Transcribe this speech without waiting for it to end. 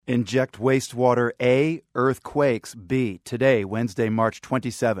Inject wastewater A, earthquakes B. Today, Wednesday, March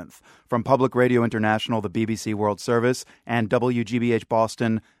 27th. From Public Radio International, the BBC World Service, and WGBH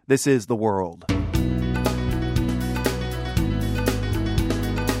Boston, this is The World.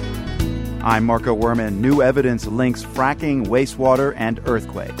 I'm Marco Werman. New evidence links fracking, wastewater, and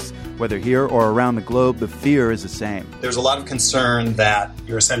earthquakes. Whether here or around the globe, the fear is the same. There's a lot of concern that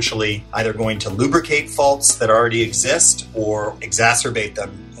you're essentially either going to lubricate faults that already exist or exacerbate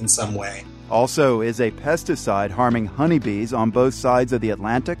them in some way. Also, is a pesticide harming honeybees on both sides of the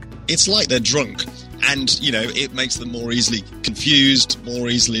Atlantic? It's like they're drunk, and, it makes them more easily confused, more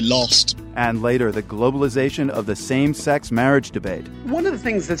easily lost. And later, the globalization of the same-sex marriage debate. One of the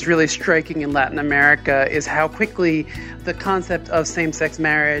things that's really striking in Latin America is how quickly the concept of same-sex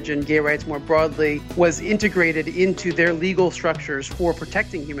marriage and gay rights more broadly was integrated into their legal structures for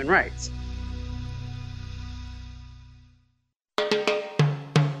protecting human rights.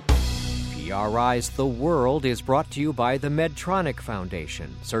 PRI's The World is brought to you by the Medtronic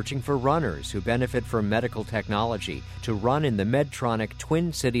Foundation, searching for runners who benefit from medical technology to run in the Medtronic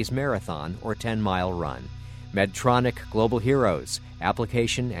Twin Cities Marathon or 10-mile run. Medtronic Global Heroes.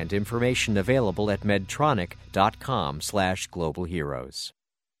 Application and information available at medtronic.com/global heroes.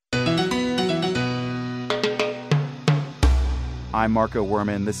 I'm Marco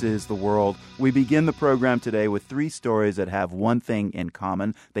Werman. This is The World. We begin the program today with three stories that have one thing in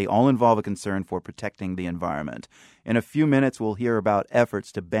common. They all involve a concern for protecting the environment. In a few minutes, we'll hear about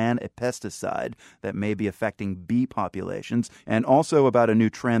efforts to ban a pesticide that may be affecting bee populations, and also about a new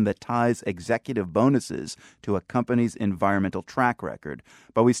trend that ties executive bonuses to a company's environmental track record.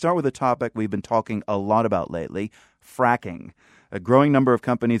 But we start with a topic we've been talking a lot about lately, fracking. A growing number of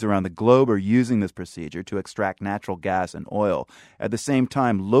companies around the globe are using this procedure to extract natural gas and oil. At the same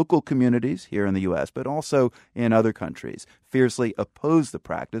time, local communities here in the U.S., but also in other countries, fiercely oppose the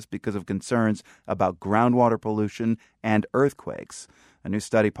practice because of concerns about groundwater pollution and earthquakes. A new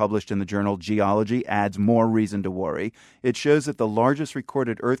study published in the journal Geology adds more reason to worry. It shows that the largest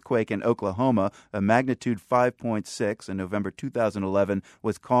recorded earthquake in Oklahoma, a magnitude 5.6 in November 2011,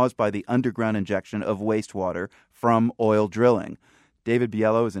 was caused by the underground injection of wastewater from oil drilling. David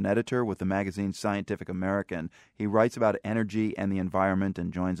Biello is an editor with the magazine Scientific American. He writes about energy and the environment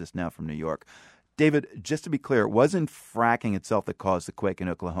and joins us now from New York. David, just to be clear, it wasn't fracking itself that caused the quake in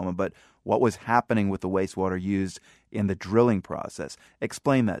Oklahoma, but what was happening with the wastewater used in the drilling process.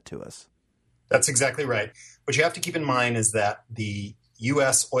 Explain that to us. That's exactly right. What you have to keep in mind is that the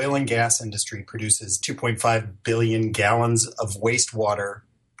U.S. oil and gas industry produces 2.5 billion gallons of wastewater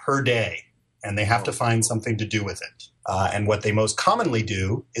per day, and they have to find something to do with it. And what they most commonly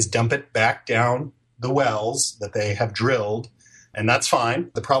do is dump it back down the wells that they have drilled, and that's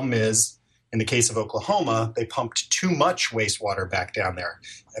fine. The problem is, in the case of Oklahoma, they pumped too much wastewater back down there,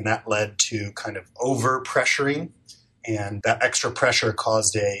 and that led to kind of over-pressuring, and that extra pressure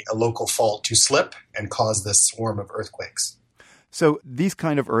caused a local fault to slip and cause this swarm of earthquakes. So these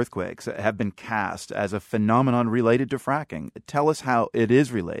kind of earthquakes have been cast as a phenomenon related to fracking. Tell us how it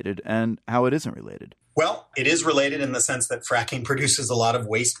is related and how it isn't related. Well, it is related in the sense that fracking produces a lot of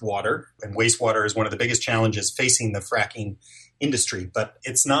wastewater, and wastewater is one of the biggest challenges facing the fracking industry. But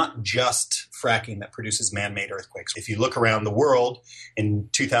it's not just fracking that produces man-made earthquakes. If you look around the world, in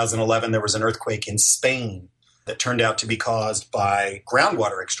 2011, there was an earthquake in Spain that turned out to be caused by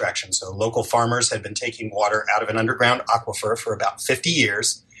groundwater extraction. So local farmers had been taking water out of an underground aquifer for about 50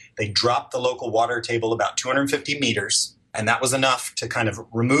 years. They dropped the local water table about 250 meters, and that was enough to kind of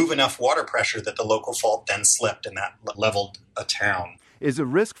remove enough water pressure that the local fault then slipped, and that leveled a town. Is the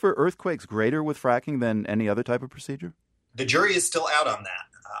risk for earthquakes greater with fracking than any other type of procedure? The jury is still out on that.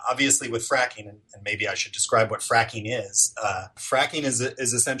 Obviously, with fracking, and maybe I should describe what fracking is. Fracking is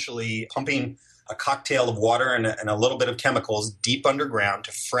essentially pumping a cocktail of water and a little bit of chemicals deep underground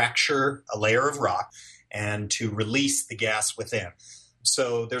to fracture a layer of rock and to release the gas within.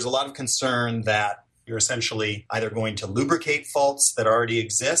 So there's a lot of concern that you're essentially either going to lubricate faults that already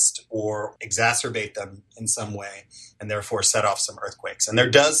exist or exacerbate them in some way and therefore set off some earthquakes. And there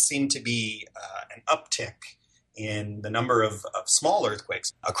does seem to be an uptick in the number of small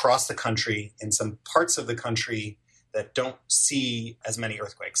earthquakes across the country, in some parts of the country that don't see as many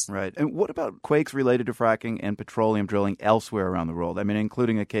earthquakes. Right. And what about quakes related to fracking and petroleum drilling elsewhere around the world? I mean,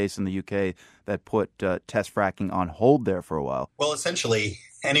 including a case in the UK that put test fracking on hold there for a while. Well, essentially,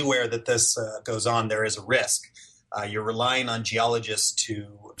 anywhere that this goes on, there is a risk. You're relying on geologists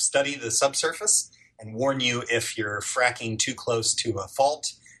to study the subsurface and warn you if you're fracking too close to a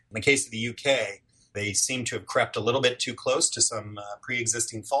fault. In the case of the UK, they seem to have crept a little bit too close to some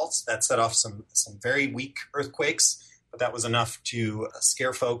pre-existing faults. That set off some very weak earthquakes but that was enough to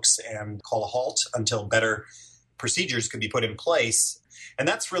scare folks and call a halt until better procedures could be put in place. And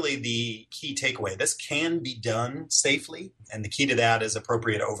that's really the key takeaway. This can be done safely, and the key to that is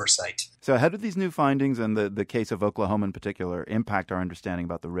appropriate oversight. So how do these new findings, and the case of Oklahoma in particular, impact our understanding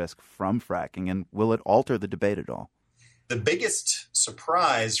about the risk from fracking, and will it alter the debate at all? The biggest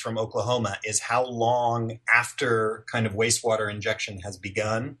surprise from Oklahoma is how long after kind of wastewater injection has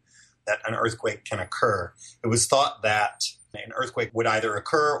begun that an earthquake can occur. It was thought that an earthquake would either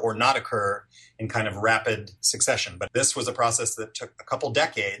occur or not occur in kind of rapid succession. But this was a process that took a couple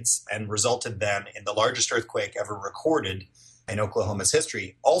decades and resulted then in the largest earthquake ever recorded in Oklahoma's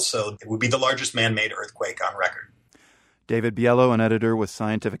history. Also, it would be the largest man-made earthquake on record. David Biello, an editor with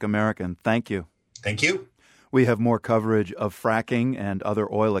Scientific American, thank you. Thank you. We have more coverage of fracking and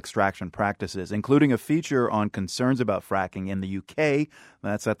other oil extraction practices, including a feature on concerns about fracking in the UK.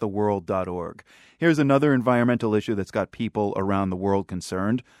 That's at theworld.org. Here's another environmental issue that's got people around the world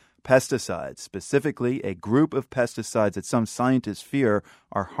concerned. Pesticides, specifically a group of pesticides that some scientists fear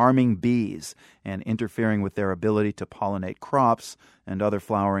are harming bees and interfering with their ability to pollinate crops and other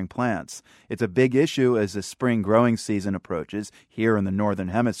flowering plants. It's a big issue as the spring growing season approaches here in the Northern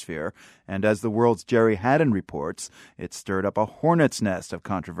Hemisphere, and as the World's Jerry Haddon reports, it stirred up a hornet's nest of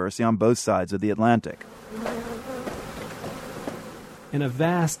controversy on both sides of the Atlantic. In a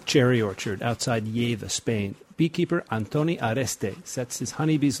vast cherry orchard outside Lleida, Spain, beekeeper Antoni Areste sets his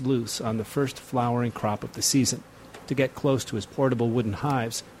honeybees loose on the first flowering crop of the season. To get close to his portable wooden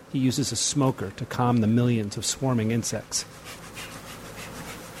hives, he uses a smoker to calm the millions of swarming insects.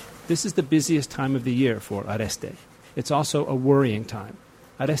 This is the busiest time of the year for Areste. It's also a worrying time.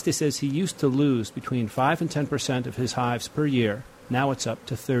 Areste says he used to lose between 5 and 10% of his hives per year. Now it's up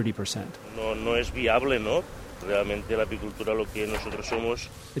to 30%. No es viable, ¿no?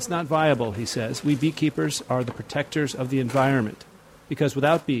 It's not viable, he says. We beekeepers are the protectors of the environment, because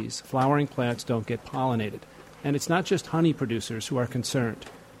without bees, flowering plants don't get pollinated. And it's not just honey producers who are concerned.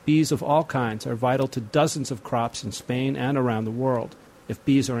 Bees of all kinds are vital to dozens of crops in Spain and around the world. If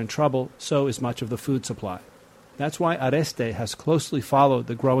bees are in trouble, so is much of the food supply. That's why Areste has closely followed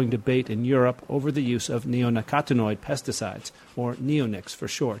the growing debate in Europe over the use of neonicotinoid pesticides, or neonics for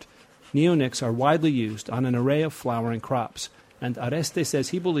short. Neonics are widely used on an array of flowering crops, and Areste says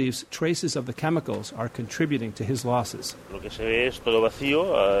he believes traces of the chemicals are contributing to his losses.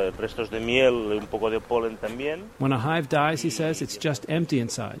 When a hive dies, he says, it's just empty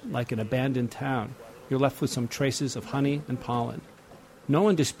inside, like an abandoned town. You're left with some traces of honey and pollen. No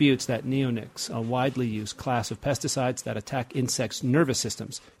one disputes that neonics, a widely used class of pesticides that attack insects' nervous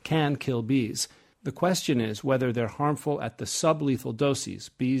systems, can kill bees. The question is whether they're harmful at the sublethal doses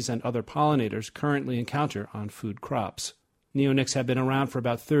bees and other pollinators currently encounter on food crops. Neonics have been around for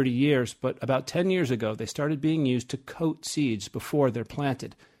about 30 years, but about 10 years ago they started being used to coat seeds before they're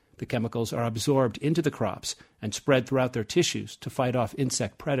planted. The chemicals are absorbed into the crops and spread throughout their tissues to fight off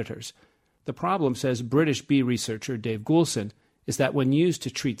insect predators. The problem, says British bee researcher Dave Goulson, is that when used to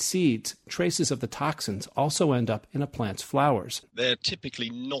treat seeds, traces of the toxins also end up in a plant's flowers. They're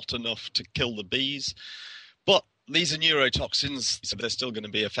typically not enough to kill the bees, but these are neurotoxins, so they're still going to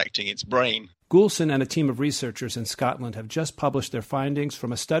be affecting its brain. Goulson and a team of researchers in Scotland have just published their findings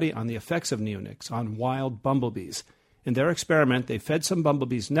from a study on the effects of neonics on wild bumblebees. In their experiment, they fed some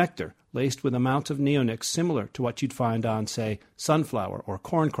bumblebees nectar laced with amounts of neonics similar to what you'd find on, say, sunflower or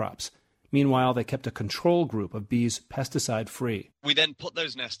corn crops. Meanwhile, they kept a control group of bees pesticide-free. We then put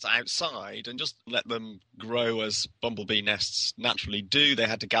those nests outside and just let them grow as bumblebee nests naturally do. They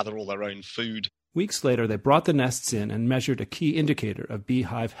had to gather all their own food. Weeks later, they brought the nests in and measured a key indicator of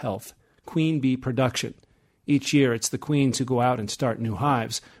beehive health, queen bee production. Each year, it's the queens who go out and start new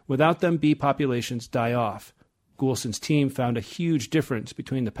hives. Without them, bee populations die off. Goulson's team found a huge difference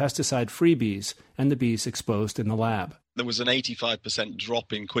between the pesticide-free bees and the bees exposed in the lab. There was an 85%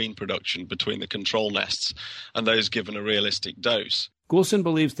 drop in queen production between the control nests and those given a realistic dose. Goulson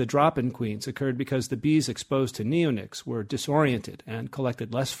believes the drop in queens occurred because the bees exposed to neonics were disoriented and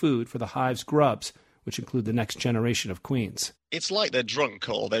collected less food for the hive's grubs, which include the next generation of queens. It's like they're drunk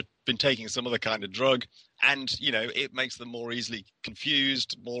or they've been taking some other kind of drug, and, it makes them more easily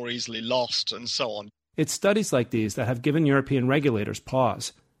confused, more easily lost, and so on. It's studies like these that have given European regulators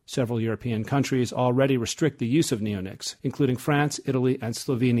pause. Several European countries already restrict the use of neonics, including France, Italy, and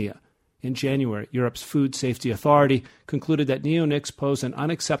Slovenia. In January, Europe's Food Safety Authority concluded that neonics pose an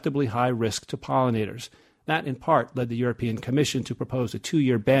unacceptably high risk to pollinators. That, in part, led the European Commission to propose a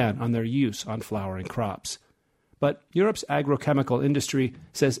 2-year ban on their use on flowering crops. But Europe's agrochemical industry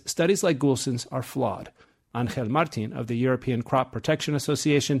says studies like Goulson's are flawed. Angel Martin of the European Crop Protection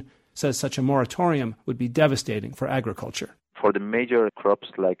Association says such a moratorium would be devastating for agriculture. For the major crops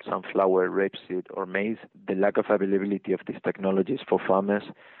like sunflower, rapeseed, or maize, the lack of availability of these technologies for farmers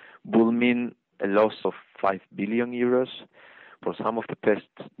will mean a loss of 5 billion euros. For some of the pests,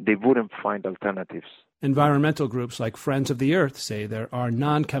 they wouldn't find alternatives. Environmental groups like Friends of the Earth say there are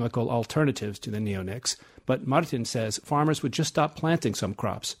non-chemical alternatives to the neonics, but Martin says farmers would just stop planting some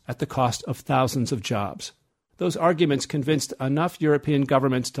crops at the cost of thousands of jobs. Those arguments convinced enough European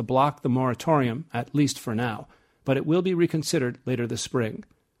governments to block the moratorium, at least for now, but it will be reconsidered later this spring.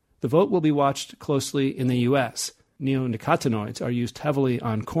 The vote will be watched closely in the U.S. Neonicotinoids are used heavily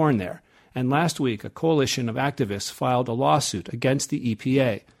on corn there, and last week a coalition of activists filed a lawsuit against the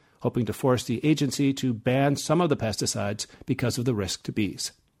EPA, hoping to force the agency to ban some of the pesticides because of the risk to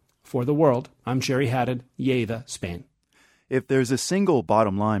bees. For The World, I'm Jerry Haddon, Lleida, Spain. If there's a single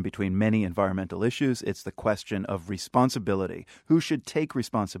bottom line between many environmental issues, it's the question of responsibility. Who should take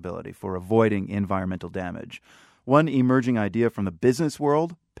responsibility for avoiding environmental damage? One emerging idea from the business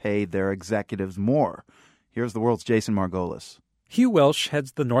world: pay their executives more. Here's The World's Jason Margolis. Hugh Welsh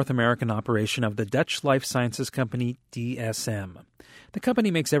heads the North American operation of the Dutch life sciences company DSM. The company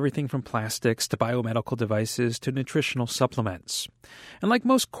makes everything from plastics to biomedical devices to nutritional supplements. And like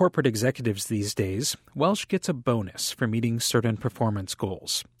most corporate executives these days, Welsh gets a bonus for meeting certain performance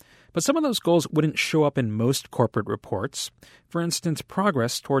goals. But some of those goals wouldn't show up in most corporate reports. For instance,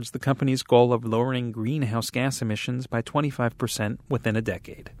 progress towards the company's goal of lowering greenhouse gas emissions by 25% within a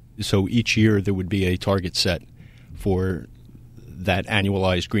decade. So each year there would be a target set for that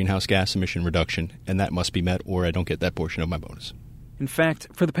annualized greenhouse gas emission reduction, and that must be met or I don't get that portion of my bonus. In fact,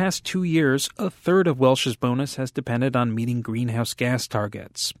 for the past 2 years, a third of Welsh's bonus has depended on meeting greenhouse gas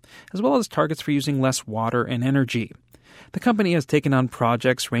targets, as well as targets for using less water and energy. The company has taken on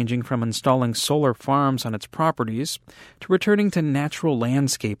projects ranging from installing solar farms on its properties to returning to natural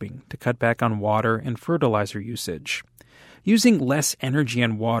landscaping to cut back on water and fertilizer usage. Using less energy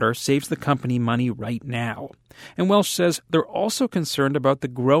and water saves the company money right now. And Welsh says they're also concerned about the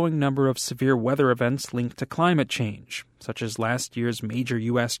growing number of severe weather events linked to climate change, such as last year's major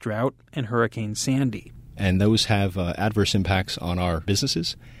U.S. drought and Hurricane Sandy. And those have adverse impacts on our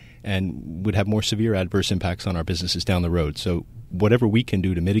businesses and would have more severe adverse impacts on our businesses down the road. So whatever we can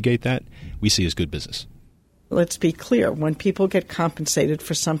do to mitigate that, we see as good business. Let's be clear. When people get compensated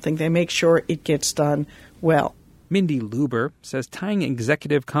for something, they make sure it gets done well. Mindy Luber says tying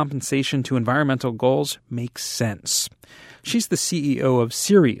executive compensation to environmental goals makes sense. She's the CEO of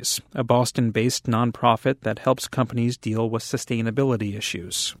Ceres, a Boston-based nonprofit that helps companies deal with sustainability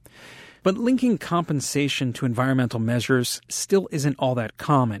issues. But linking compensation to environmental measures still isn't all that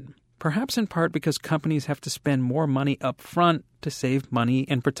common, perhaps in part because companies have to spend more money up front to save money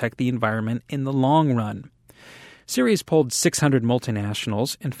and protect the environment in the long run. Ceres polled 600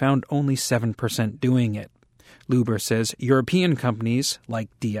 multinationals and found only 7% doing it. Luber says European companies, like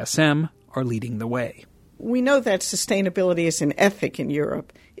DSM, are leading the way. We know that sustainability as an ethic in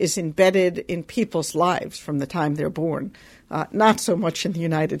Europe is embedded in people's lives from the time they're born. Not so much in the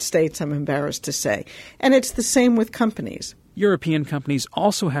United States, I'm embarrassed to say. And it's the same with companies. European companies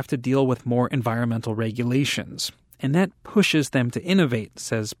also have to deal with more environmental regulations, and that pushes them to innovate,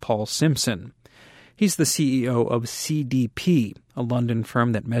 says Paul Simpson. He's the CEO of CDP, a London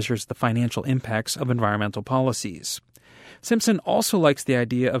firm that measures the financial impacts of environmental policies. Simpson also likes the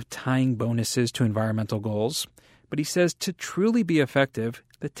idea of tying bonuses to environmental goals, but he says to truly be effective,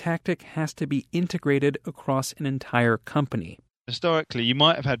 the tactic has to be integrated across an entire company. Historically, you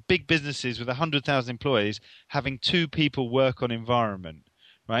might have had big businesses with 100,000 employees having 2 people work on environment,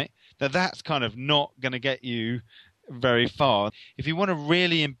 right? That's kind of not going to get you very far. If you want to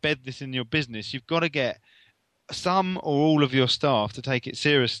really embed this in your business, you've got to get some or all of your staff to take it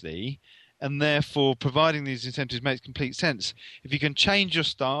seriously, and therefore providing these incentives makes complete sense. If you can change your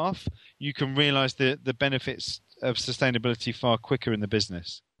staff, you can realize the benefits of sustainability far quicker in the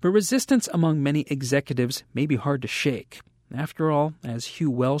business. But resistance among many executives may be hard to shake. After all, as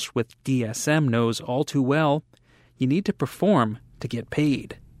Hugh Welsh with DSM knows all too well, you need to perform to get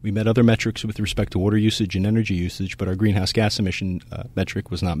paid. We met other metrics with respect to water usage and energy usage, but our greenhouse gas emission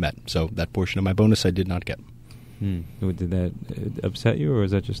metric was not met. So that portion of my bonus I did not get. Did that upset you, or is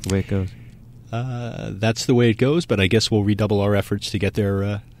that just the way it goes? That's the way it goes, but I guess we'll redouble our efforts to get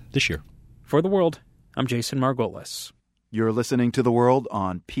there this year. For The World, I'm Jason Margolis. You're listening to The World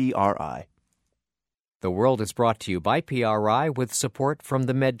on PRI. The World is brought to you by PRI with support from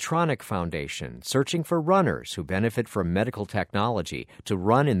the Medtronic Foundation, searching for runners who benefit from medical technology to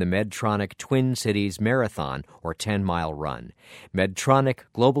run in the Medtronic Twin Cities Marathon or 10-mile run. Medtronic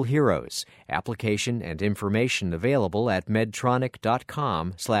Global Heroes. Application and information available at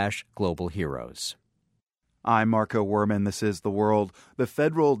medtronic.com/global heroes. I'm Marco Werman. This is The World. The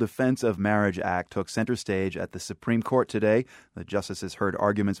Federal Defense of Marriage Act took center stage at the Supreme Court today. The justices heard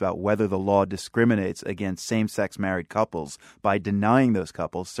arguments about whether the law discriminates against same-sex married couples by denying those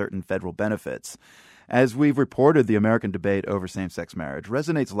couples certain federal benefits. As we've reported, the American debate over same-sex marriage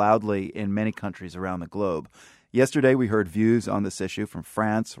resonates loudly in many countries around the globe. Yesterday, we heard views on this issue from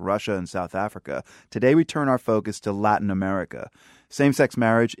France, Russia, and South Africa. Today, we turn our focus to Latin America. Same-sex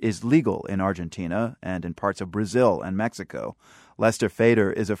marriage is legal in Argentina and in parts of Brazil and Mexico. Lester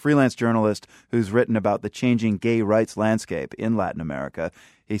Fader is a freelance journalist who's written about the changing gay rights landscape in Latin America.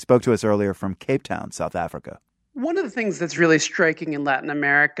 He spoke to us earlier from Cape Town, South Africa. One of the things that's really striking in Latin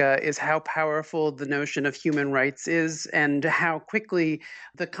America is how powerful the notion of human rights is and how quickly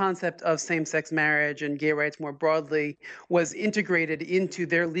the concept of same-sex marriage and gay rights more broadly was integrated into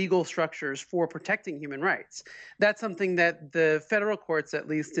their legal structures for protecting human rights. That's something that the federal courts, at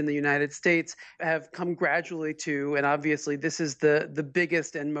least in the United States, have come gradually to, and obviously this is the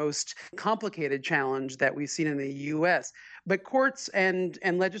biggest and most complicated challenge that we've seen in the U.S. But courts and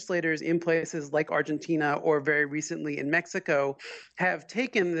legislators in places like Argentina or very recently in Mexico have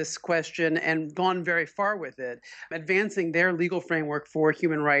taken this question and gone very far with it, advancing their legal framework for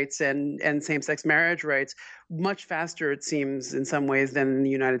human rights and same-sex marriage rights much faster, it seems, in some ways than in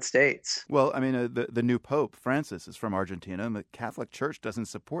the United States. Well, I mean, the new Pope, Francis, is from Argentina, and the Catholic Church doesn't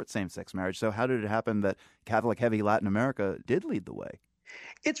support same-sex marriage. So how did it happen that Catholic-heavy Latin America did lead the way?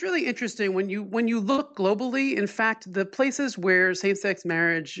 It's really interesting when you look globally. In fact, the places where same-sex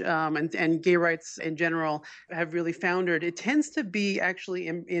marriage and gay rights in general have really foundered, it tends to be actually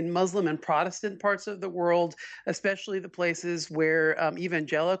in Muslim and Protestant parts of the world, especially the places where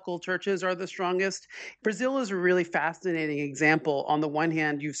evangelical churches are the strongest. Brazil is a really fascinating example. On the one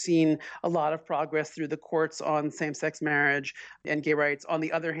hand, you've seen a lot of progress through the courts on same-sex marriage and gay rights. On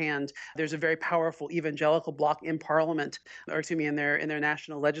the other hand, there's a very powerful evangelical bloc in parliament, or excuse me, in their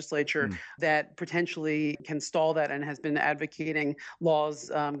national legislature that potentially can stall that and has been advocating laws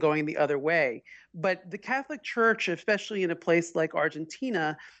going the other way. But the Catholic Church, especially in a place like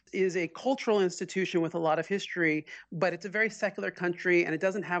Argentina, is a cultural institution with a lot of history, but it's a very secular country and it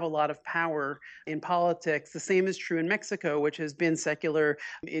doesn't have a lot of power in politics. The same is true in Mexico, which has been secular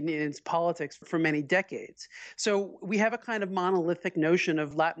in its politics for many decades. So we have a kind of monolithic notion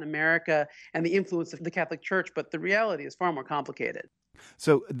of Latin America and the influence of the Catholic Church, but the reality is far more complicated.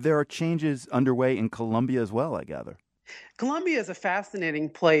 So there are changes underway in Colombia as well, I gather. Colombia is a fascinating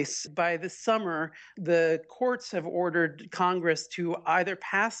place. By this summer, the courts have ordered Congress to either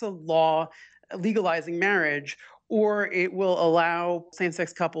pass a law legalizing marriage or it will allow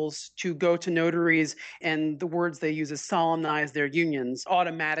same-sex couples to go to notaries, and the words they use is solemnize their unions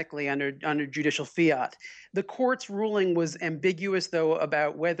automatically under judicial fiat. The court's ruling was ambiguous, though,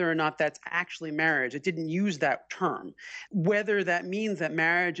 about whether or not that's actually marriage. It didn't use that term. Whether that means that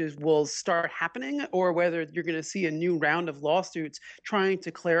marriages will start happening or whether you're going to see a new round of lawsuits trying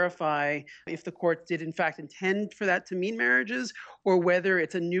to clarify if the court did, in fact, intend for that to mean marriages or whether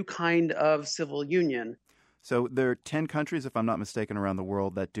it's a new kind of civil union. So there are 10 countries, if I'm not mistaken, around the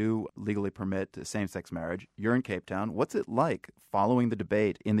world that do legally permit same-sex marriage. You're in Cape Town. What's it like following the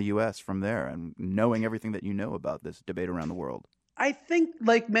debate in the U.S. from there and knowing everything that you know about this debate around the world? I think,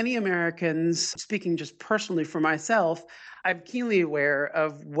 like many Americans, speaking just personally for myself, I'm keenly aware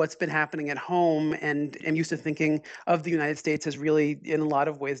of what's been happening at home and am used to thinking of the United States as really, in a lot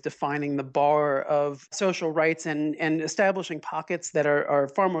of ways, defining the bar of social rights and establishing pockets that are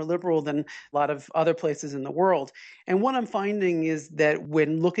far more liberal than a lot of other places in the world. And what I'm finding is that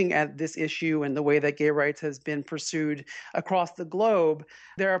when looking at this issue and the way that gay rights has been pursued across the globe,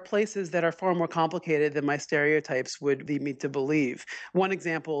 there are places that are far more complicated than my stereotypes would lead me to believe. One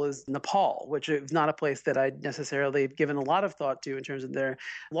example is Nepal, which is not a place that I'd necessarily given a lot of thought to in terms of their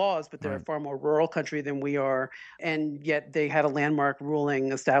laws, but they're a far more rural country than we are. And yet they had a landmark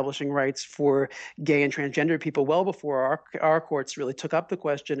ruling establishing rights for gay and transgender people well before our courts really took up the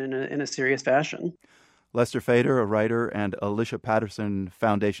question in a serious fashion. Lester Fader, a writer and Alicia Patterson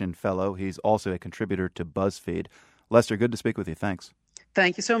Foundation Fellow. He's also a contributor to BuzzFeed. Lester, good to speak with you. Thanks.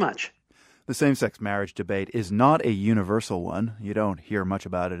 Thank you so much. The same-sex marriage debate is not a universal one. You don't hear much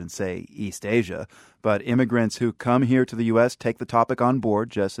about it in, say, East Asia. But immigrants who come here to the U.S. take the topic on board,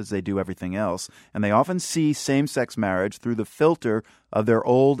 just as they do everything else. And they often see same-sex marriage through the filter of their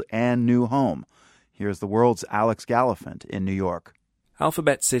old and new home. Here's the world's Alex Gallafent in New York.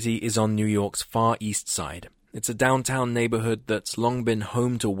 Alphabet City is on New York's far east side. It's a downtown neighborhood that's long been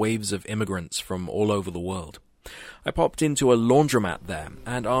home to waves of immigrants from all over the world. I popped into a laundromat there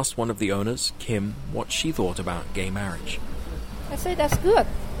and asked one of the owners, Kim, what she thought about gay marriage. I say that's good.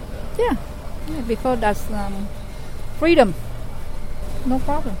 Yeah, because that's freedom. No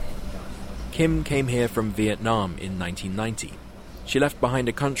problem. Kim came here from Vietnam in 1990. She left behind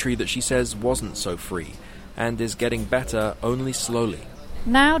a country that she says wasn't so free and is getting better only slowly.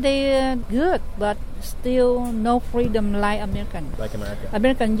 Now they're good, but still no freedom like American. Like America.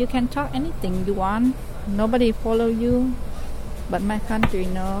 American, you can talk anything you want. Nobody follow you. But my country,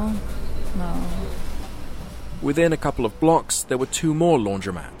 no. Within a couple of blocks, there were two more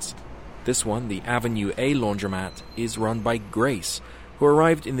laundromats. This one, the Avenue A laundromat, is run by Grace, who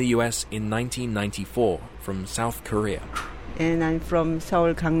arrived in the U.S. in 1994 from South Korea. And I'm from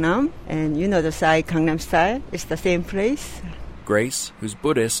Seoul, Gangnam. And you know the side, Gangnam style. It's the same place. Grace, who's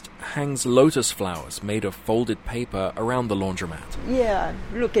Buddhist, hangs lotus flowers made of folded paper around the laundromat. Yeah,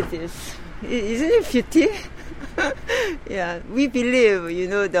 look at this. Isn't it pretty? Yeah, we believe,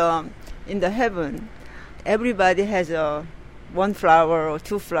 in the heaven, everybody has one flower or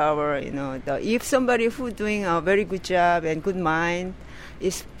two flowers. If somebody who's doing a very good job and good mind,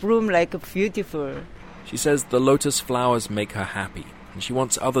 it's bloom like beautiful. She says the lotus flowers make her happy, and she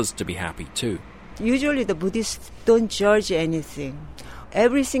wants others to be happy too. Usually the Buddhists don't judge anything.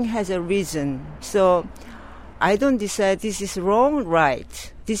 Everything has a reason. So I don't decide this is wrong,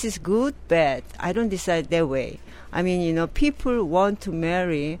 right. This is good, bad. I don't decide that way. I mean, people want to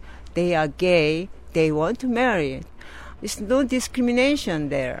marry. They are gay. They want to marry. There's no discrimination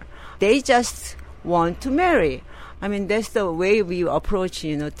there. They just want to marry. I mean, that's the way we approach,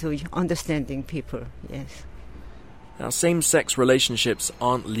 to understanding people. Yes. Now, same-sex relationships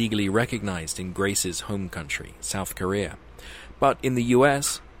aren't legally recognized in Grace's home country, South Korea. But in the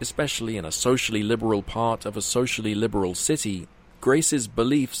U.S., especially in a socially liberal part of a socially liberal city, Grace's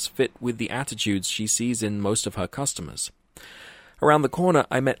beliefs fit with the attitudes she sees in most of her customers. Around the corner,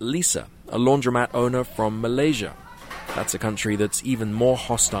 I met Lisa, a laundromat owner from Malaysia. That's a country that's even more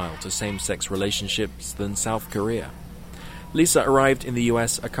hostile to same-sex relationships than South Korea. Lisa arrived in the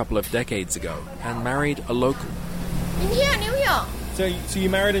U.S. a couple of decades ago and married a local. In here, New York. So you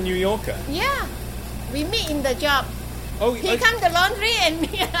married a New Yorker? Yeah. We meet in the job. Oh, he come to laundry and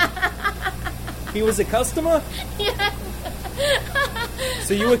he was a customer? Yeah.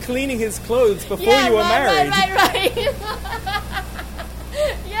 So you were cleaning his clothes before you were married? Right.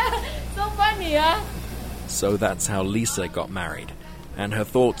 Yeah, so funny, huh? So that's how Lisa got married. And her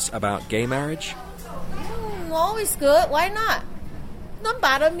thoughts about gay marriage? Always good. Why not? Don't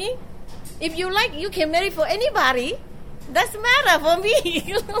bother me. If you like, you can marry for anybody. Doesn't matter for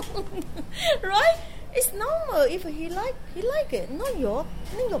me. Right? It's normal. If he like it. Not your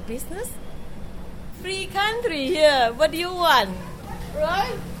business. Free country here. What do you want?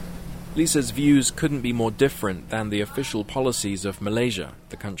 Right? Lisa's views couldn't be more different than the official policies of Malaysia,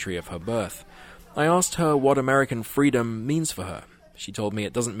 the country of her birth. I asked her what American freedom means for her. She told me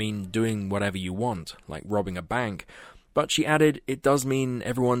it doesn't mean doing whatever you want, like robbing a bank, but she added it does mean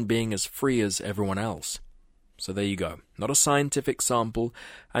everyone being as free as everyone else. So there you go. Not a scientific sample,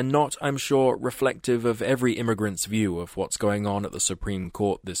 and not, I'm sure, reflective of every immigrant's view of what's going on at the Supreme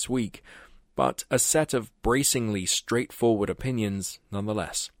Court this week, but a set of bracingly straightforward opinions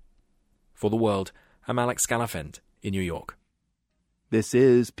nonetheless. For The World, I'm Alex Gallafent in New York. This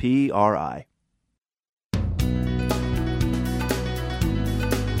is PRI.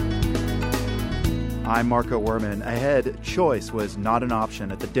 I'm Marco Werman. Ahead, choice was not an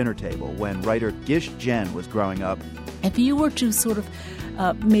option at the dinner table when writer Gish Jen was growing up. If you were to sort of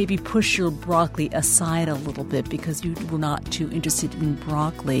maybe push your broccoli aside a little bit because you were not too interested in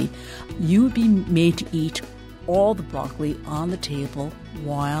broccoli, you would be made to eat all the broccoli on the table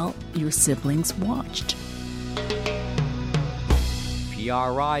while your siblings watched.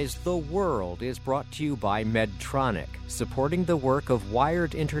 PRI's The World is brought to you by Medtronic, supporting the work of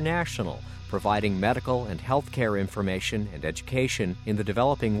Wired International, providing medical and healthcare information and education in the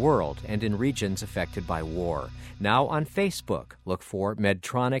developing world and in regions affected by war. Now on Facebook, look for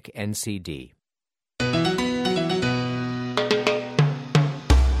Medtronic NCD.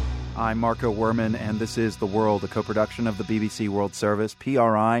 I'm Marco Werman, and this is The World, a co-production of the BBC World Service,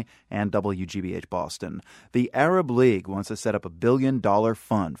 PRI, and WGBH Boston. The Arab League wants to set up $1 billion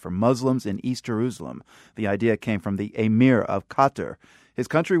fund for Muslims in East Jerusalem. The idea came from the Emir of Qatar. His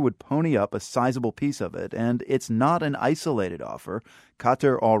country would pony up a sizable piece of it, and it's not an isolated offer.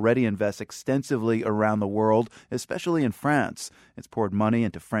 Qatar already invests extensively around the world, especially in France. It's poured money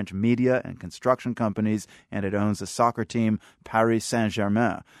into French media and construction companies, and it owns the soccer team Paris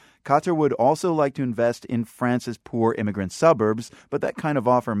Saint-Germain. Qatar would also like to invest in France's poor immigrant suburbs, but that kind of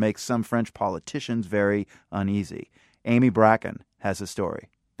offer makes some French politicians very uneasy. Amy Bracken has a story.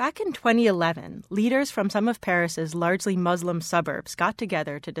 Back in 2011, leaders from some of Paris's largely Muslim suburbs got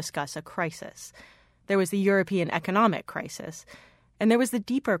together to discuss a crisis. There was the European economic crisis, and there was the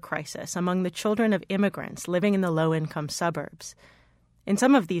deeper crisis among the children of immigrants living in the low-income suburbs. In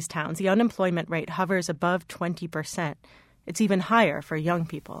some of these towns, the unemployment rate hovers above 20%. It's even higher for young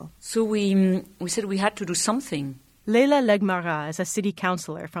people. So we said we had to do something. Leila Legmara is a city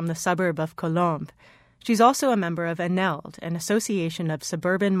councillor from the suburb of Colombes. She's also a member of ANELD, an association of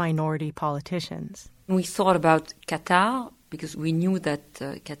suburban minority politicians. We thought about Qatar because we knew that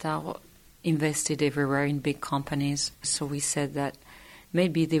Qatar invested everywhere in big companies. So we said that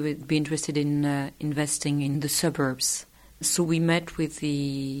maybe they would be interested in investing in the suburbs. So we met with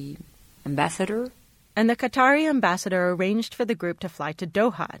the ambassador. And the Qatari ambassador arranged for the group to fly to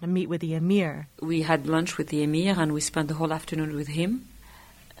Doha to meet with the emir. We had lunch with the emir and we spent the whole afternoon with him.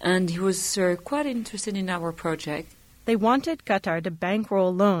 And he was quite interested in our project. They wanted Qatar to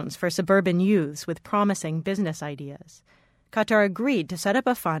bankroll loans for suburban youths with promising business ideas. Qatar agreed to set up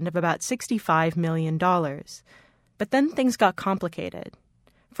a fund of about $65 million. But then things got complicated.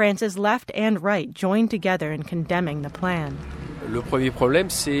 France's left and right joined together in condemning the plan. Le premier problème,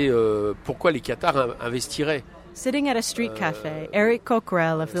 c'est pourquoi les Qatars investiraient. Sitting at a street cafe, Eric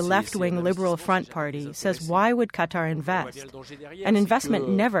Coquerel of the left-wing Liberal Front Party says, why would Qatar invest? An investment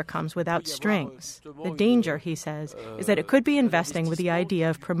never comes without strings. The danger, he says, is that it could be investing with the idea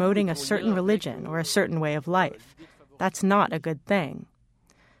of promoting a certain religion or a certain way of life. That's not a good thing.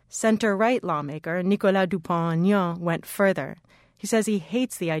 Center-right lawmaker Nicolas Dupont-Aignan went further. He says he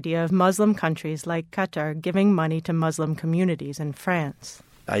hates the idea of Muslim countries like Qatar giving money to Muslim communities in France.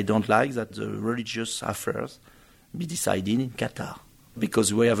 I don't like that the religious affairs be decided in Qatar,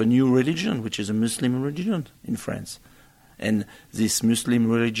 because we have a new religion, which is a Muslim religion in France. And this Muslim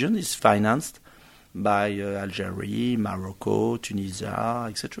religion is financed by Algeria, Morocco, Tunisia,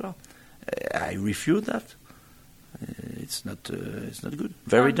 etc. I refute that. It's not good.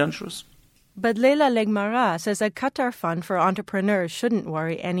 Very dangerous. But Leila Legmara says a Qatar fund for entrepreneurs shouldn't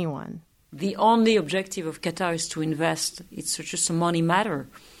worry anyone. The only objective of Qatar is to invest. It's just a money matter.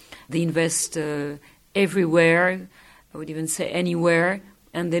 They invest everywhere, I would even say anywhere,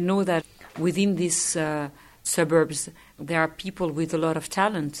 and they know that within these suburbs there are people with a lot of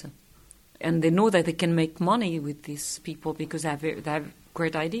talent, and they know that they can make money with these people because they have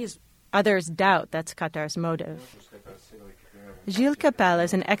great ideas. Others doubt that's Qatar's motive. Gilles Capel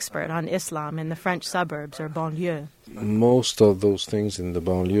is an expert on Islam in the French suburbs or banlieue. Most of those things in the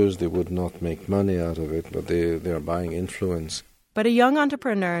banlieues, they would not make money out of it, but they are buying influence. But a young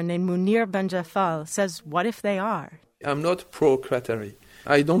entrepreneur named Munir Benjafal says, what if they are? I'm not pro-Qatari.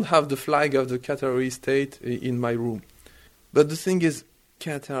 I don't have the flag of the Qatari state in my room. But the thing is,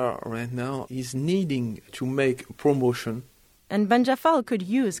 Qatar right now is needing to make promotion. And Benjafal could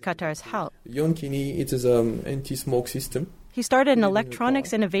use Qatar's help. Yonkini, it is an anti-smoke system. He started an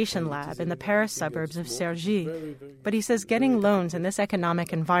electronics innovation lab in the Paris suburbs of Cergy. But he says getting loans in this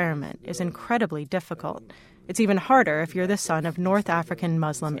economic environment is incredibly difficult. It's even harder if you're the son of North African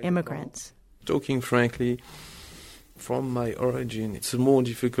Muslim immigrants. Talking frankly, from my origin, it's more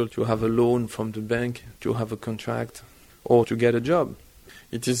difficult to have a loan from the bank, to have a contract, or to get a job.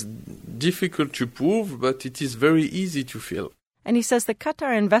 It is difficult to prove, but it is very easy to feel. And he says the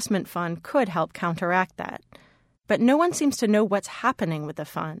Qatar Investment Fund could help counteract that. But no one seems to know what's happening with the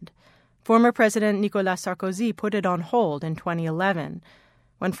fund. Former President Nicolas Sarkozy put it on hold in 2011.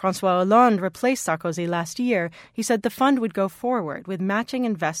 When François Hollande replaced Sarkozy last year, he said the fund would go forward with matching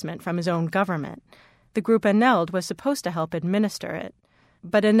investment from his own government. The group ANELD was supposed to help administer it.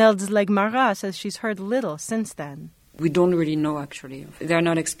 But ANELD's Legmara says she's heard little since then. We don't really know, actually. They're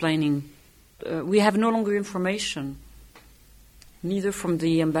not explaining. We have no longer information, neither from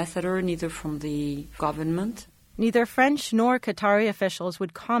the ambassador, neither from the government. Neither French nor Qatari officials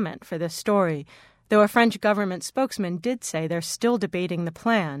would comment for this story, though a French government spokesman did say they're still debating the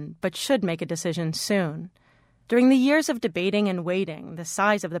plan, but should make a decision soon. During the years of debating and waiting, the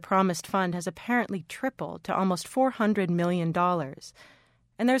size of the promised fund has apparently tripled to almost $400 million.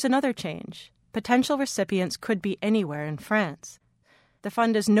 And there's another change. Potential recipients could be anywhere in France. The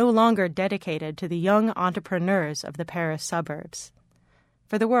fund is no longer dedicated to the young entrepreneurs of the Paris suburbs.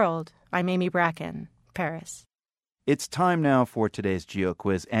 For The World, I'm Amy Bracken, Paris. It's time now for today's Geo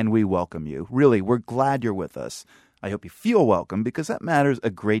Quiz, and we welcome you. Really, we're glad you're with us. I hope you feel welcome because that matters a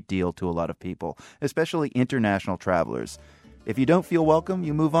great deal to a lot of people, especially international travelers. If you don't feel welcome,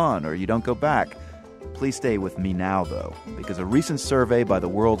 you move on or you don't go back. Please stay with me now, though, because a recent survey by the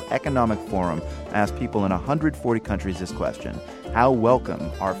World Economic Forum asked people in 140 countries this question: how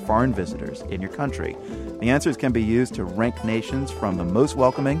welcome are foreign visitors in your country? The answers can be used to rank nations from the most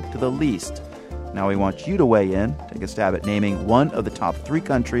welcoming to the least. Now we want you to weigh in, take a stab at naming one of the top 3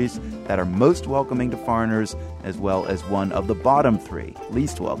 countries that are most welcoming to foreigners, as well as one of the bottom 3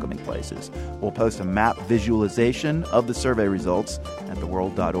 least welcoming places. We'll post a map visualization of the survey results at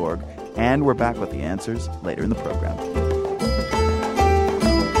theworld.org, and we're back with the answers later in the program.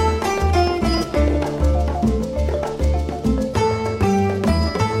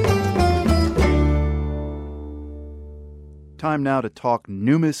 Time now to talk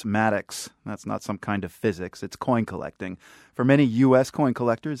numismatics. That's not some kind of physics, it's coin collecting. For many U.S. coin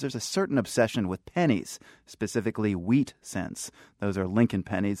collectors, there's a certain obsession with pennies, specifically wheat cents. Those are Lincoln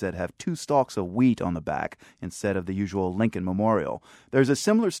pennies that have 2 stalks of wheat on the back instead of the usual Lincoln Memorial. There's a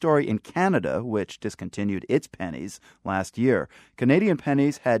similar story in Canada, which discontinued its pennies last year. Canadian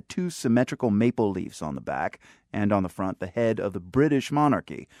pennies had 2 symmetrical maple leaves on the back, and on the front, the head of the British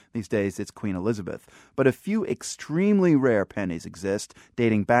monarchy. These days, it's Queen Elizabeth. But a few extremely rare pennies exist,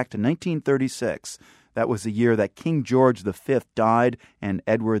 dating back to 1936. That was the year that King George V died and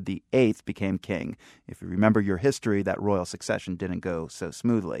Edward VIII became king. If you remember your history, that royal succession didn't go so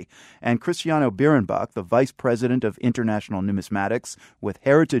smoothly. And Cristiano Birnbach, the vice president of international numismatics with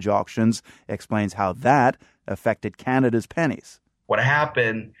Heritage Auctions, explains how that affected Canada's pennies. What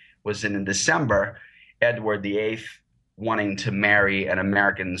happened was in December, Edward VIII, wanting to marry an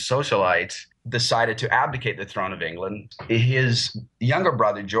American socialite, decided to abdicate the throne of England. His younger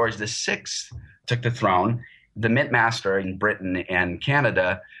brother, George VI, took the throne. The mintmaster in Britain and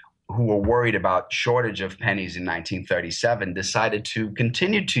Canada, who were worried about shortage of pennies in 1937, decided to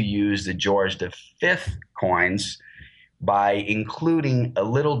continue to use the George V coins by including a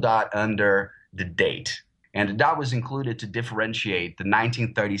little dot under the date. And the dot was included to differentiate the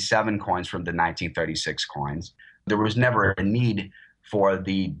 1937 coins from the 1936 coins. There was never a need for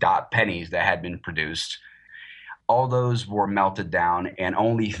the dot pennies that had been produced. All those were melted down, and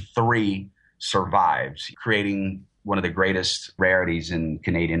only 3 survived, creating one of the greatest rarities in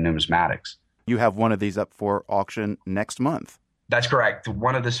Canadian numismatics. You have one of these up for auction next month. That's correct.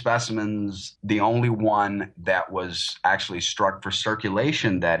 One of the specimens, the only one that was actually struck for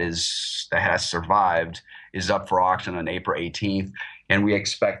circulation that has survived, is up for auction on April 18th, and we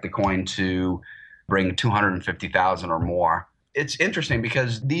expect the coin to bring $250,000 or more. It's interesting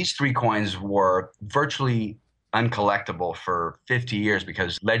because these 3 coins were virtually uncollectible for 50 years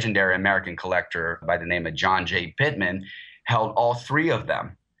because legendary American collector by the name of John J. Pittman held all 3 of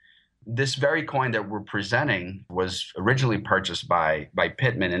them. This very coin that we're presenting was originally purchased by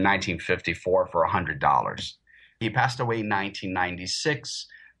Pittman in 1954 for $100. He passed away in 1996.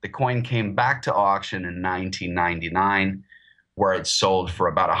 The coin came back to auction in 1999, where it sold for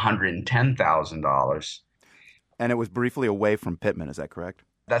about $110,000. And it was briefly away from Pittman, is that correct?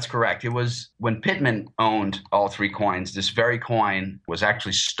 That's correct. It was when Pittman owned all 3 coins, this very coin was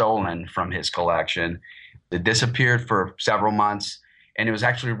actually stolen from his collection. It disappeared for several months, and it was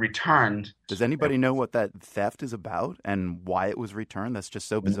actually returned. Does anybody know what that theft is about and why it was returned? That's just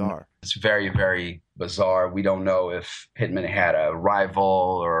so bizarre. It's very, very bizarre. We don't know if Pittman had a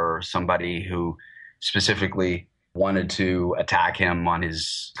rival or somebody who specifically wanted to attack him on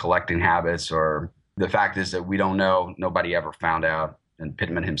his collecting habits, or the fact is that we don't know. Nobody ever found out, and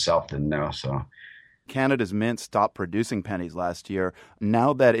Pittman himself didn't know. So Canada's mint stopped producing pennies last year.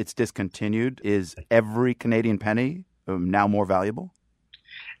 Now that it's discontinued, is every Canadian penny now more valuable?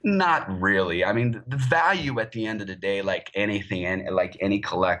 Not really. I mean, the value at the end of the day, like anything, and like any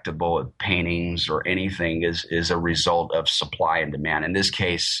collectible, paintings or anything, is a result of supply and demand. In this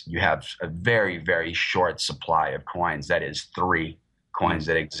case, you have a very, very short supply of coins. That is 3 coins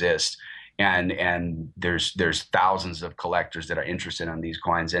that exist. And there's thousands of collectors that are interested in these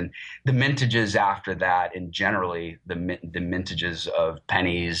coins. And the mintages after that, and generally the mintages of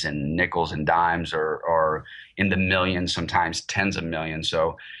pennies and nickels and dimes are in the millions, sometimes tens of millions.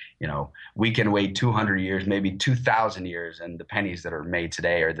 So, we can wait 200 years, maybe 2,000 years, and the pennies that are made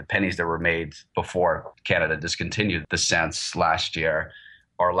today or the pennies that were made before Canada discontinued the cents last year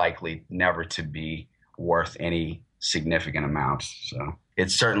are likely never to be worth any significant amount. So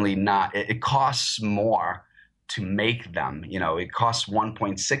it's certainly not. It costs more to make them. It costs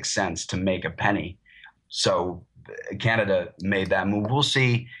 1.6 cents to make a penny. So Canada made that move. We'll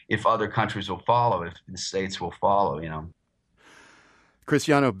see if other countries will follow, if the states will follow,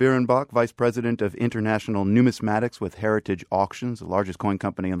 Cristiano Birnbach, Vice President of International Numismatics with Heritage Auctions, the largest coin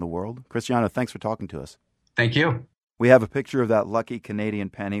company in the world. Cristiano, thanks for talking to us. Thank you. We have a picture of that lucky Canadian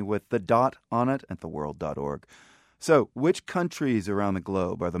penny with the dot on it at theworld.org. So, which countries around the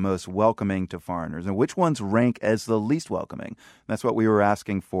globe are the most welcoming to foreigners, and which ones rank as the least welcoming? That's what we were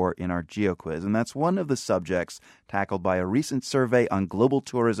asking for in our GeoQuiz, and that's one of the subjects tackled by a recent survey on global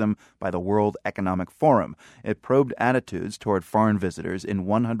tourism by the World Economic Forum. It probed attitudes toward foreign visitors in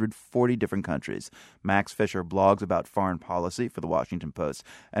 140 different countries. Max Fisher blogs about foreign policy for the Washington Post.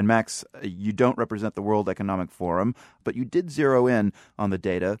 And Max, you don't represent the World Economic Forum, but you did zero in on the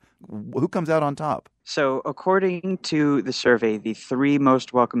data. Who comes out on top? So according to the survey, the three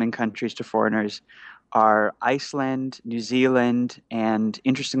most welcoming countries to foreigners are Iceland, New Zealand, and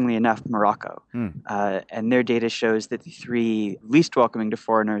interestingly enough, Morocco. And their data shows that the three least welcoming to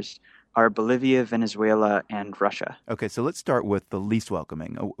foreigners are Bolivia, Venezuela, and Russia. Okay, so let's start with the least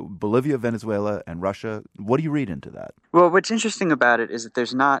welcoming. Bolivia, Venezuela, and Russia. What do you read into that? Well, what's interesting about it is that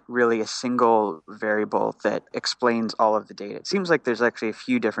there's not really a single variable that explains all of the data. It seems like there's actually a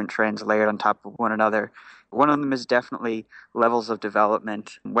few different trends layered on top of one another. One of them is definitely levels of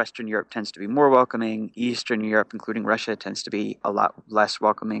development. Western Europe tends to be more welcoming. Eastern Europe, including Russia, tends to be a lot less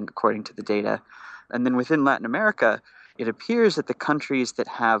welcoming, according to the data. And then within Latin America, it appears that the countries that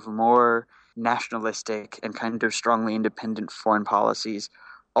have more nationalistic and kind of strongly independent foreign policies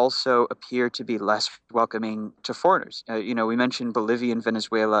also appear to be less welcoming to foreigners. We mentioned Bolivia and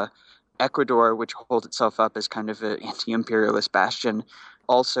Venezuela. Ecuador, which holds itself up as kind of an anti-imperialist bastion,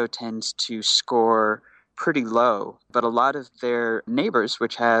 also tends to score pretty low. But a lot of their neighbors,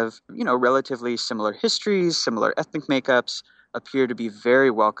 which have, relatively similar histories, similar ethnic makeups, appear to be very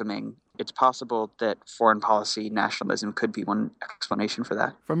welcoming. It's possible that foreign policy nationalism could be one explanation for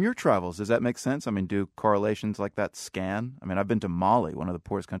that. From your travels, does that make sense? I mean, do correlations like that scan? I mean, I've been to Mali, one of the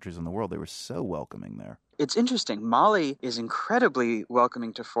poorest countries in the world. They were so welcoming there. It's interesting. Mali is incredibly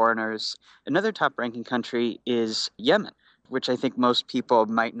welcoming to foreigners. Another top-ranking country is Yemen, which I think most people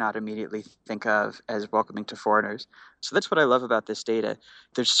might not immediately think of as welcoming to foreigners. So that's what I love about this data.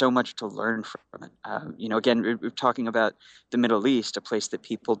 There's so much to learn from it. Again, we're talking about the Middle East, a place that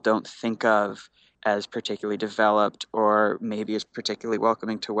people don't think of as particularly developed or maybe as particularly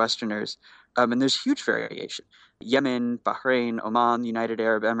welcoming to Westerners. And there's huge variation. Yemen, Bahrain, Oman, United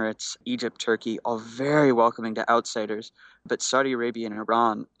Arab Emirates, Egypt, Turkey, all very welcoming to outsiders. But Saudi Arabia and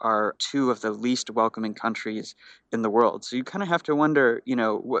Iran are two of the least welcoming countries in the world. So you kind of have to wonder,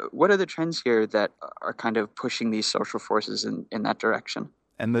 what are the trends here that are kind of pushing these social forces in that direction?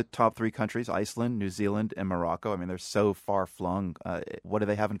 And the top three countries, Iceland, New Zealand, and Morocco, I mean, they're so far-flung. What do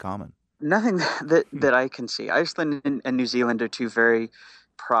they have in common? Nothing that I can see. Iceland and New Zealand are two very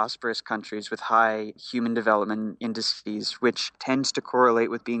prosperous countries with high human development indices, which tends to correlate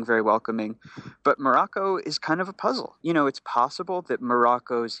with being very welcoming. But Morocco is kind of a puzzle. It's possible that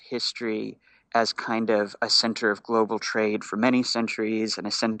Morocco's history as kind of a center of global trade for many centuries and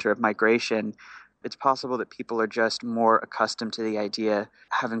a center of migration, it's possible that people are just more accustomed to the idea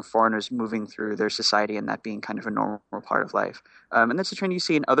having foreigners moving through their society and that being kind of a normal part of life. And that's a trend you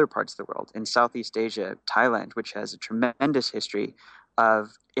see in other parts of the world. In Southeast Asia, Thailand, which has a tremendous history of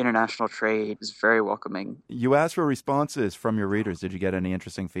international trade, is very welcoming. You asked for responses from your readers. Did you get any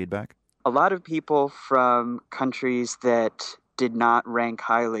interesting feedback? A lot of people from countries that did not rank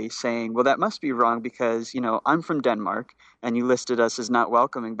highly saying, well, that must be wrong because, I'm from Denmark and you listed us as not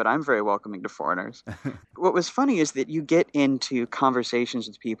welcoming, but I'm very welcoming to foreigners. What was funny is that you get into conversations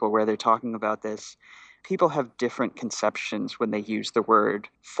with people where they're talking about this. People have different conceptions when they use the word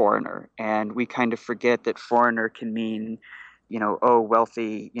foreigner. And we kind of forget that foreigner can mean,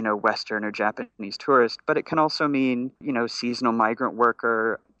 wealthy, Western or Japanese tourist, but it can also mean, seasonal migrant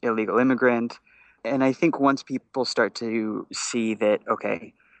worker, illegal immigrant. And I think once people start to see that,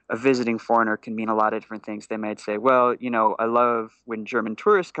 okay, a visiting foreigner can mean a lot of different things, they might say, well, I love when German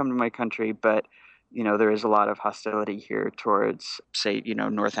tourists come to my country, but, there is a lot of hostility here towards, say,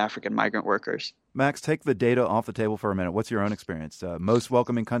 North African migrant workers. Max, take the data off the table for a minute. What's your own experience? Most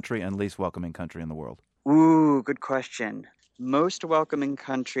welcoming country and least welcoming country in the world? Ooh, good question. Most welcoming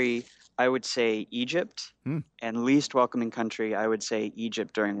country, I would say Egypt, and least welcoming country, I would say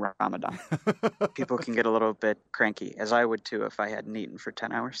Egypt during Ramadan. People can get a little bit cranky, as I would too if I hadn't eaten for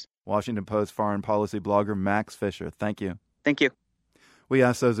 10 hours. Washington Post foreign policy blogger Max Fisher, thank you. Thank you. We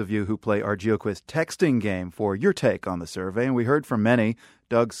asked those of you who play our GeoQuiz texting game for your take on the survey, and we heard from many.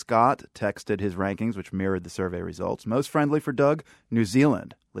 Doug Scott texted his rankings, which mirrored the survey results. Most friendly for Doug, New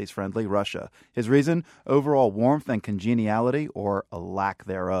Zealand. least friendly, Russia. His reason? Overall warmth and congeniality, or a lack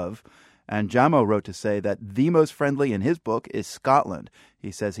thereof. And Jamo wrote to say that the most friendly in his book is Scotland.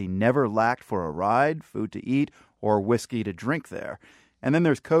 He says he never lacked for a ride, food to eat, or whiskey to drink there. And then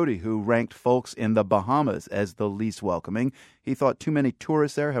there's Cody, who ranked folks in the Bahamas as the least welcoming. He thought too many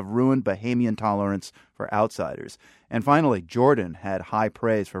tourists there have ruined Bahamian tolerance for outsiders. And finally, Jordan had high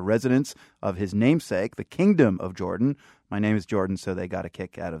praise for residents of his namesake, the Kingdom of Jordan. My name is Jordan, so they got a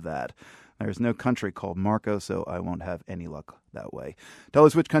kick out of that. There's no country called Marco, so I won't have any luck that way. Tell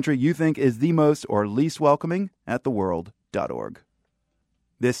us which country you think is the most or least welcoming at theworld.org.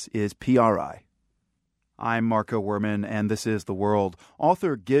 This is PRI. I'm Marco Werman, and this is The World.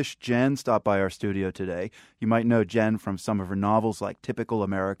 Author Gish Jen stopped by our studio today. You might know Jen from some of her novels like Typical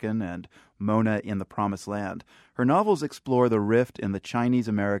American and Mona in the Promised Land. Her novels explore the rift in the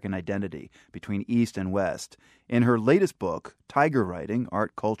Chinese-American identity between East and West. In her latest book, Tiger Writing,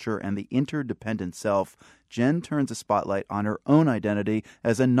 Art, Culture, and the Interdependent Self, Jen turns a spotlight on her own identity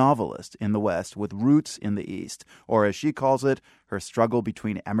as a novelist in the West with roots in the East, or as she calls it, her struggle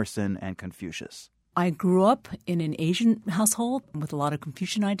between Emerson and Confucius. I grew up in an Asian household with a lot of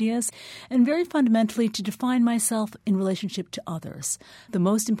Confucian ideas, and very fundamentally to define myself in relationship to others. The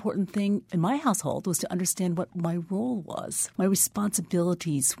most important thing in my household was to understand what my role was, my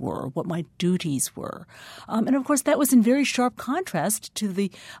responsibilities were, what my duties were. And of course, that was in very sharp contrast to the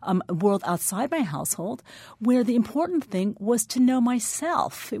world outside my household, where the important thing was to know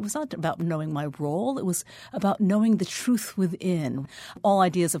myself. It was not about knowing my role. It was about knowing the truth within. All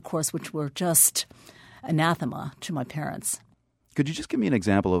ideas, of course, which were just anathema to my parents. Could you just give me an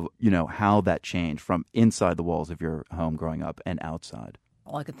example of, how that changed from inside the walls of your home growing up and outside?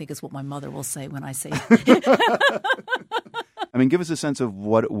 All I can think is what my mother will say when I say give us a sense of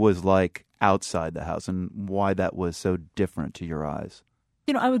what it was like outside the house and why that was so different to your eyes.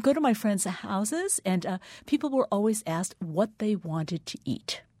 I would go to my friends' houses, and people were always asked what they wanted to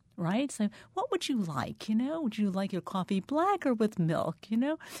eat. Right? So what would you like? Would you like your coffee black or with milk?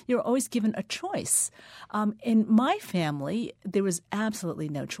 You're always given a choice. In my family, there was absolutely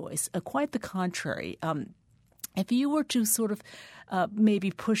no choice. Quite the contrary. If you were to sort of maybe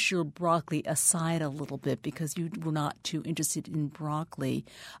push your broccoli aside a little bit because you were not too interested in broccoli,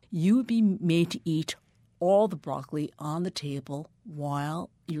 you would be made to eat all the broccoli on the table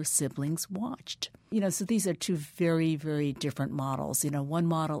while your siblings watched. So these are two very, very different models. One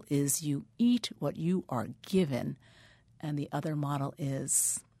model is you eat what you are given, and the other model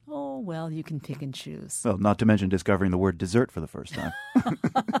is, you can pick and choose. Well, not to mention discovering the word dessert for the first time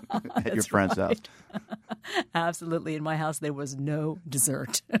at your friend's house. Absolutely. In my house, there was no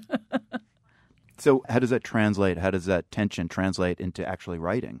dessert. So how does that translate? How does that tension translate into actually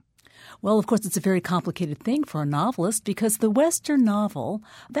writing? Well, of course, it's a very complicated thing for a novelist because the Western novel,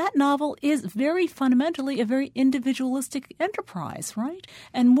 that novel is very fundamentally a very individualistic enterprise, right?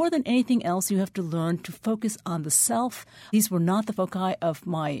 And more than anything else, you have to learn to focus on the self. These were not the foci of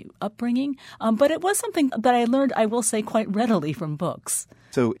my upbringing, but it was something that I learned, I will say, quite readily from books.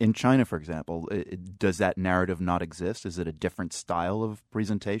 So in China, for example, does that narrative not exist? Is it a different style of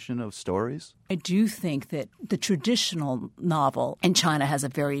presentation of stories? I do think that the traditional novel in China has a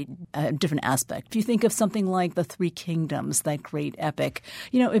very different aspect. If you think of something like The Three Kingdoms, that great epic,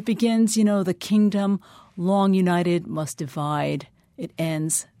 it begins, the kingdom long united must divide. It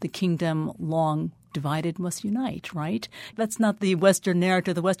ends, the kingdom long divided must unite, right? That's not the Western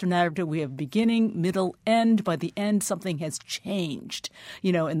narrative. The Western narrative, we have beginning, middle, end. By the end, something has changed.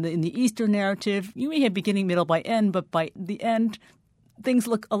 In the Eastern narrative, you may have beginning, middle, by end, but by the end, things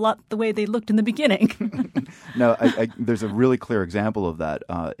look a lot the way they looked in the beginning. No, there's a really clear example of that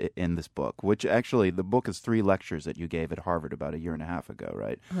in this book, which actually the book is 3 lectures that you gave at Harvard about 1.5 years ago,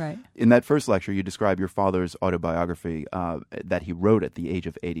 right? Right. In that first lecture, you describe your father's autobiography that he wrote at the age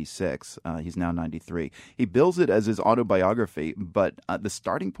of 86. He's now 93. He bills it as his autobiography, but the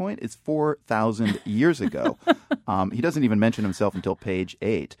starting point is 4,000 years ago. He doesn't even mention himself until page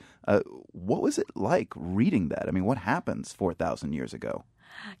 8. What was it like reading that? What happens 4,000 years ago?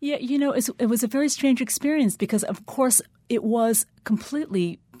 Yeah, it was a very strange experience because, of course, it was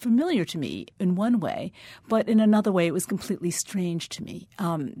completely familiar to me in one way, but in another way, it was completely strange to me.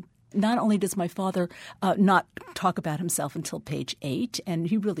 Not only does my father not talk about himself until page 8, and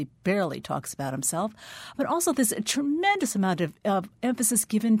he really barely talks about himself, but also there's a tremendous amount of emphasis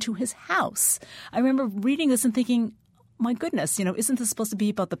given to his house. I remember reading this and thinking, my goodness, isn't this supposed to be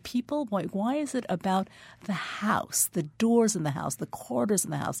about the people? Why is it about the house, the doors in the house, the corridors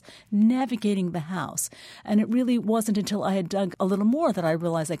in the house, navigating the house? And it really wasn't until I had dug a little more that I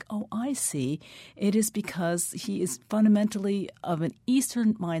realized, I see. It is because he is fundamentally of an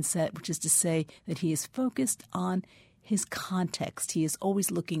Eastern mindset, which is to say that he is focused on his context. He is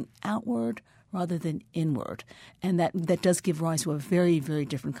always looking outward rather than inward. And that does give rise to a very, very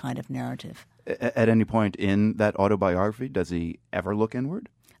different kind of narrative. At any point in that autobiography, does he ever look inward?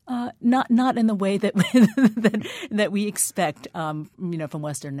 Not in the way that that we expect, from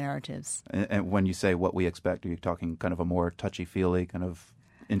Western narratives. And when you say what we expect, are you talking kind of a more touchy-feely, kind of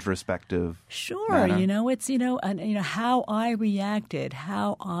introspective Sure, manner? it's how I reacted,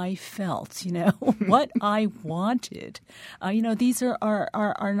 how I felt, what I wanted. These are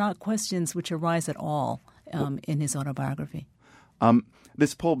not questions which arise at all in his autobiography.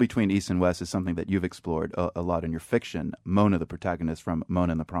 This pull between East and West is something that you've explored a lot in your fiction. Mona, the protagonist from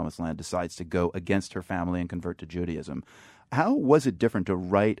Mona and the Promised Land, decides to go against her family and convert to Judaism. How was it different to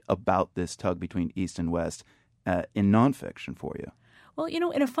write about this tug between East and West in nonfiction for you? Well,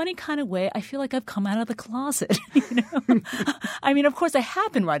 in a funny kind of way, I feel like I've come out of the closet. I mean, of course, I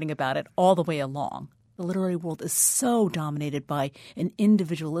have been writing about it all the way along. The literary world is so dominated by an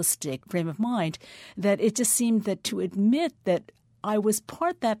individualistic frame of mind that it just seemed that to admit that I was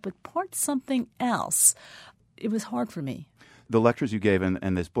part that, but part something else, it was hard for me. The lectures you gave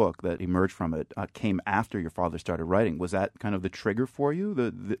in this book that emerged from it came after your father started writing. Was that kind of the trigger for you,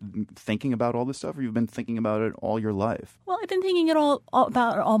 the thinking about all this stuff, or you've been thinking about it all your life? Well, I've been thinking about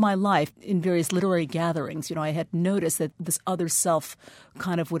it all my life in various literary gatherings. I had noticed that this other self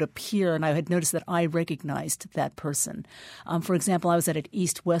kind of would appear, and I had noticed that I recognized that person. For example, I was at an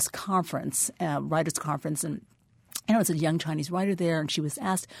East-West conference, writers' conference, and it was a young Chinese writer there, and she was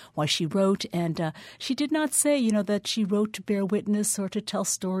asked why she wrote, and she did not say, that she wrote to bear witness or to tell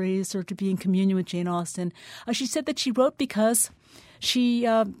stories or to be in communion with Jane Austen. She said that she wrote because she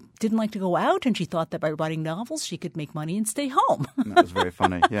didn't like to go out, and she thought that by writing novels she could make money and stay home. That was very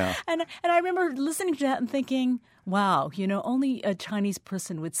funny, yeah. And I remember listening to that and thinking, wow, only a Chinese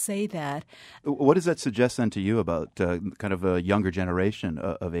person would say that. What does that suggest then to you about kind of a younger generation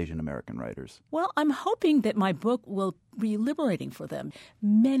of Asian American writers? Well, I'm hoping that my book will be liberating for them.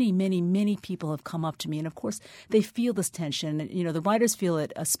 Many, many, many people have come up to me, and of course they feel this tension. The writers feel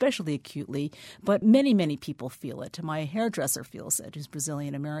it especially acutely, but many, many people feel it. My hairdresser feels it, who's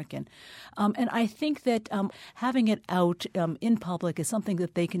Brazilian American. And I think that having it out in public is something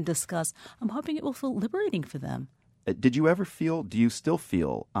that they can discuss. I'm hoping it will feel liberating for them. Do you still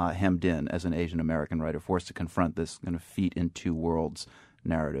feel hemmed in as an Asian American writer, forced to confront this kind of feet in two worlds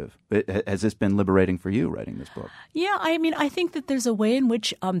narrative? Has this been liberating for you, writing this book? Yeah, I think that there's a way in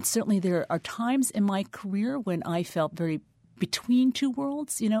which certainly there are times in my career when I felt very between two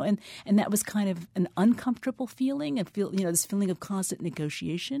worlds, and that was kind of an uncomfortable feeling, and this feeling of constant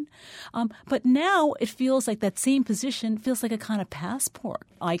negotiation. But now it feels like that same position feels like a kind of passport.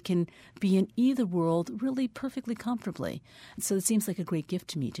 I can be in either world really perfectly comfortably. So it seems like a great gift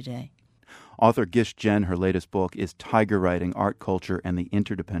to me today. Author Gish Jen, her latest book is Tiger Writing, Art, Culture, and the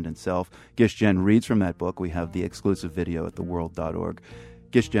Interdependent Self. Gish Jen reads from that book. We have the exclusive video at theworld.org.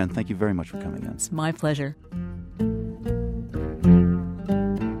 Gish Jen, thank you very much for coming in. It's my pleasure.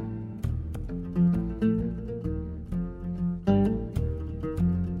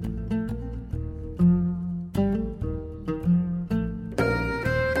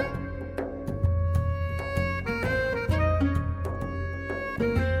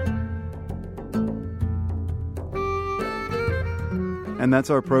 And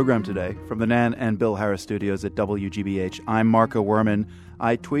that's our program today. From the Nan and Bill Harris studios at WGBH, I'm Marco Werman.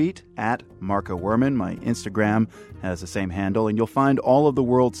 I tweet at Marco Werman. My Instagram has the same handle, and you'll find all of the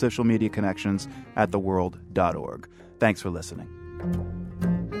world's social media connections at theworld.org. Thanks for listening.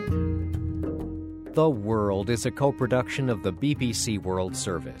 The World is a co-production of the BBC World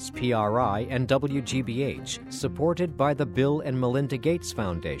Service, PRI, and WGBH, supported by the Bill and Melinda Gates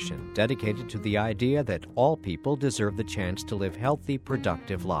Foundation, dedicated to the idea that all people deserve the chance to live healthy,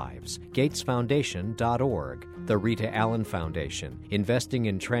 productive lives. GatesFoundation.org. The Rita Allen Foundation, investing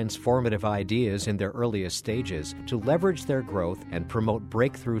in transformative ideas in their earliest stages to leverage their growth and promote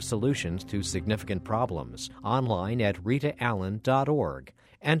breakthrough solutions to significant problems. Online at ritaallen.org.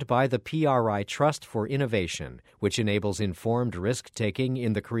 And by the PRI Trust for Innovation, which enables informed risk-taking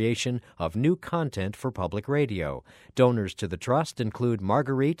in the creation of new content for public radio. Donors to the Trust include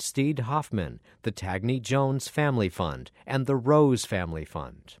Marguerite Steed Hoffman, the Tagney Jones Family Fund, and the Rose Family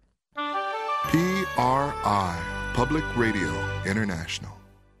Fund. PRI, Public Radio International.